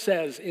Paul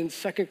says in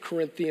 2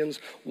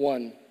 Corinthians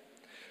 1.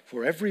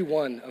 For every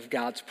one of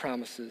God's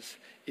promises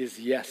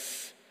is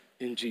yes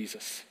in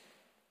Jesus.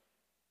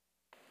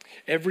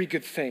 Every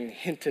good thing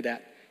hinted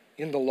at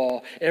in the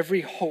law,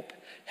 every hope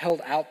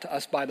held out to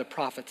us by the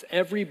prophets,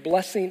 every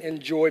blessing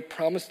and joy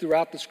promised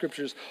throughout the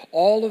scriptures,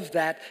 all of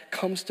that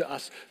comes to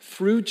us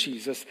through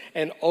Jesus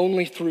and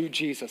only through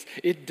Jesus.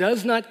 It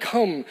does not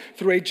come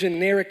through a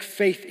generic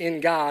faith in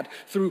God,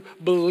 through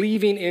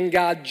believing in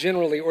God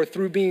generally, or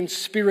through being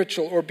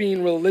spiritual or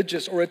being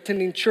religious or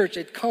attending church.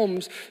 It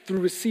comes through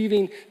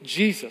receiving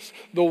Jesus,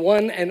 the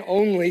one and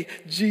only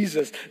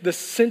Jesus, the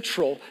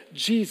central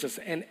Jesus.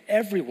 And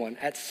everyone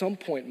at some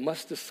point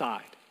must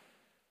decide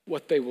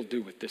what they will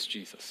do with this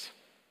Jesus,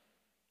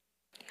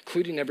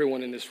 including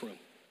everyone in this room.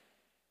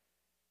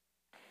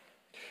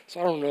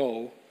 So I don't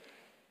know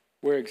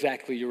where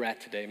exactly you're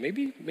at today.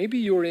 Maybe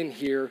you're in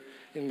here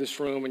in this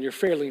room and you're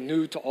fairly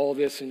new to all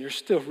this and you're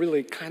still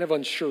really kind of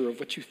unsure of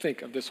what you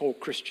think of this whole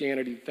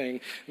Christianity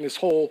thing and this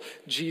whole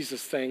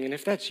Jesus thing. And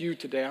if that's you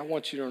today, I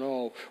want you to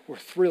know we're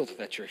thrilled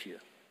that you're here.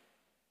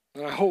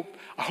 And I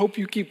hope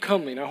you keep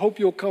coming. I hope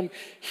you'll come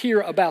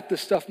hear about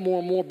this stuff more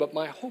and more. But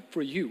my hope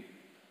for you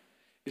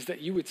is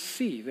that you would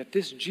see that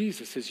this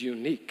Jesus is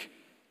unique,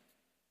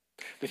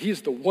 that he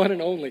is the one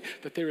and only,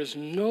 that there is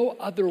no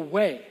other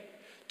way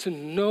to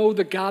know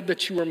the God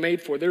that you were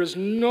made for. There is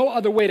no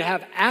other way to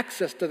have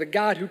access to the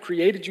God who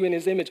created you in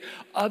his image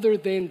other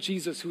than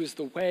Jesus, who is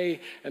the way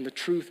and the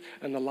truth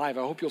and the life.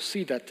 I hope you'll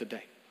see that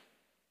today.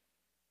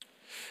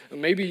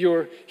 Maybe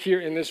you're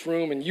here in this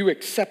room and you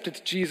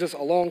accepted Jesus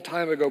a long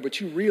time ago, but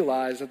you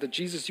realize that the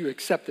Jesus you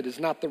accepted is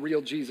not the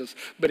real Jesus,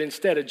 but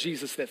instead a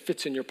Jesus that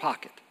fits in your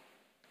pocket.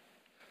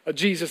 A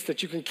Jesus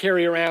that you can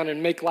carry around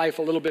and make life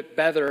a little bit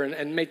better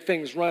and make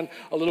things run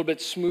a little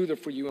bit smoother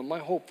for you. And my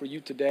hope for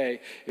you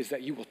today is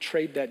that you will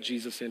trade that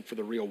Jesus in for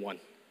the real one.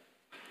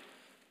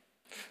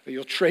 That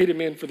you'll trade him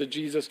in for the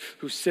Jesus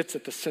who sits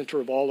at the center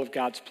of all of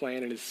God's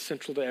plan and is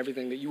central to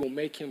everything, that you will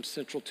make him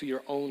central to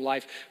your own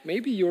life.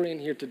 Maybe you're in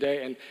here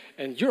today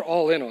and you're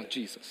all in on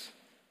Jesus.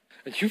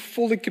 And you've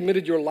fully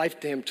committed your life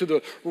to him, to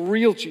the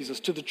real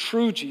Jesus, to the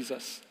true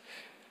Jesus.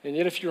 And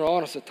yet if you're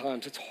honest at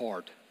times, it's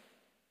hard.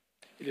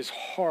 It is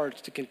hard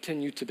to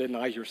continue to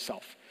deny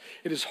yourself.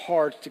 It is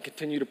hard to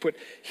continue to put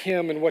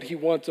him and what he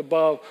wants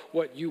above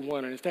what you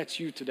want. And if that's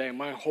you today,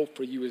 my hope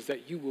for you is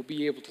that you will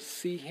be able to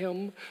see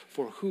him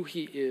for who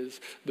he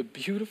is, the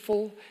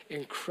beautiful,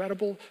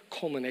 incredible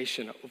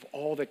culmination of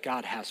all that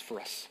God has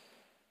for us.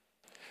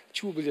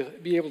 That you will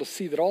be able to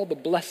see that all the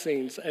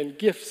blessings and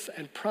gifts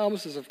and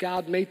promises of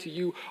God made to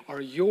you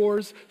are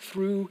yours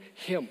through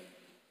him.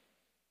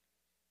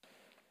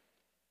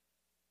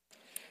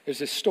 There's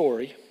this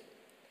story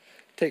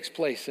takes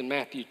place in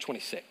Matthew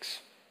 26.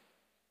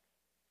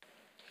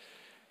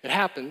 It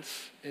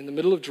happens in the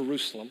middle of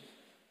Jerusalem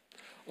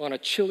on a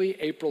chilly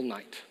April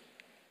night,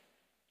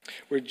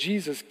 where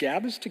Jesus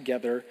gathers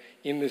together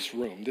in this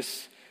room,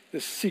 this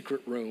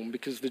secret room,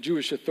 because the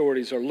Jewish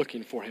authorities are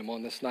looking for him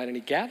on this night, and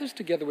he gathers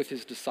together with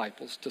his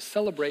disciples to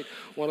celebrate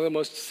one of the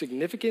most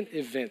significant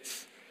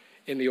events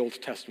in the Old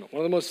Testament,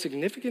 one of the most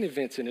significant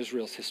events in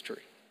Israel's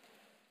history,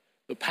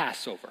 the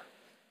Passover.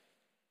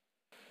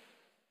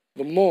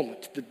 The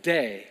moment, the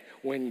day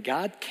when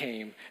God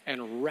came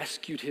and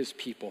rescued his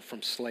people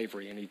from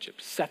slavery in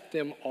Egypt, set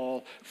them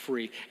all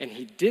free. And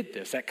he did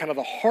this. At kind of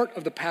the heart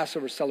of the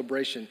Passover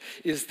celebration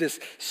is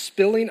this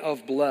spilling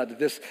of blood,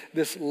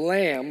 this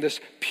lamb, this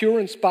pure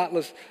and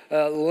spotless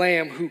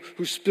lamb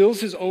who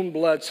spills his own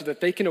blood so that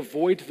they can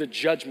avoid the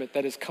judgment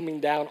that is coming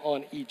down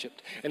on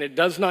Egypt. And it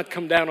does not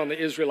come down on the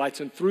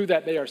Israelites. And through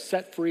that, they are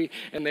set free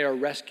and they are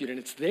rescued. And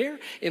it's there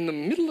in the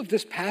middle of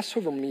this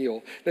Passover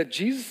meal that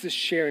Jesus is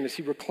sharing as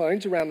he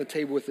reclines around the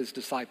table with his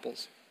disciples,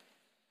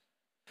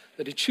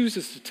 that he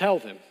chooses to tell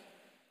them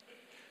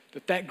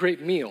that great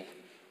meal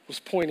was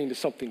pointing to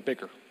something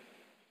bigger.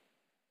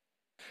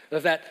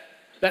 That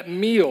that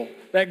meal,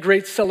 that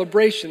great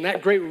celebration,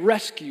 that great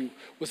rescue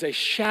was a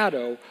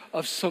shadow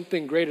of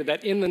something greater.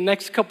 That in the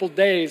next couple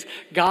days,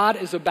 God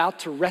is about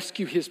to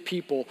rescue his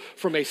people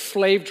from a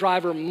slave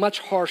driver much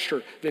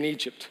harsher than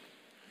Egypt.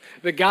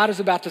 That God is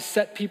about to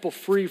set people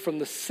free from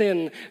the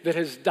sin that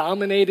has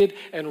dominated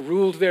and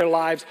ruled their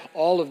lives,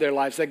 all of their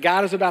lives. That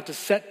God is about to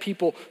set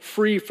people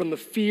free from the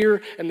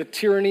fear and the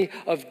tyranny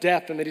of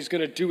death, and that he's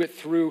going to do it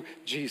through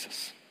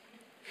Jesus.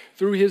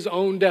 Through his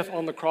own death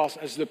on the cross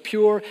as the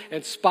pure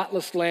and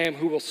spotless lamb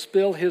who will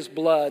spill his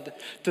blood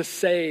to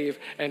save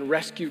and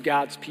rescue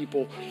God's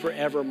people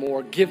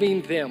forevermore,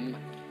 giving them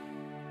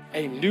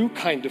a new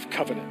kind of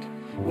covenant,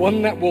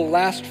 one that will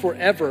last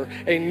forever,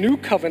 a new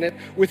covenant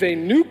with a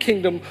new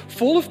kingdom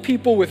full of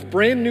people with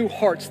brand new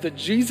hearts that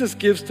Jesus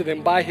gives to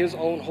them by his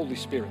own Holy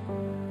Spirit.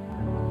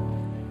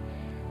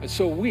 And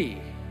so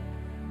we,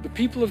 the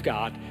people of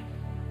God,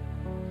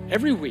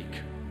 every week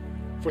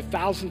for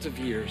thousands of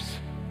years,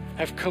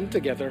 have come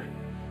together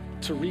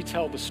to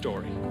retell the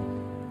story,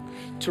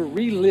 to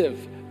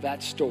relive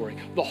that story,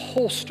 the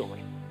whole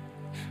story.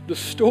 The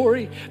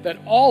story that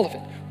all of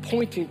it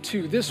pointing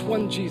to this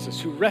one Jesus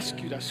who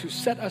rescued us, who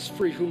set us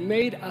free, who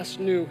made us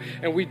new,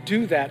 and we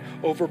do that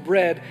over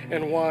bread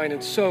and wine.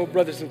 And so,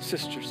 brothers and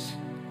sisters,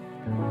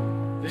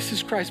 this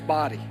is Christ's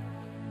body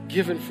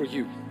given for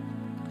you.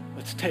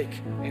 Let's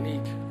take and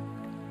eat.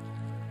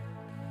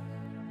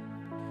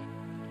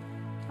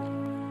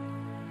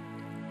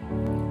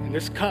 And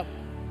this cup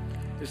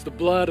is the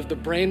blood of the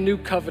brand new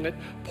covenant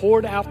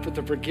poured out for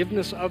the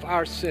forgiveness of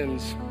our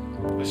sins.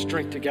 Let's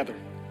drink together.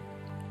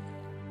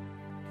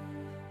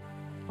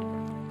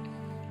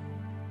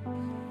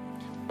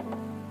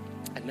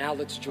 And now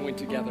let's join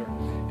together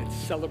in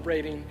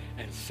celebrating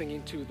and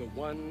singing to the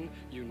one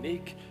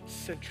unique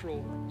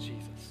central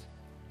Jesus.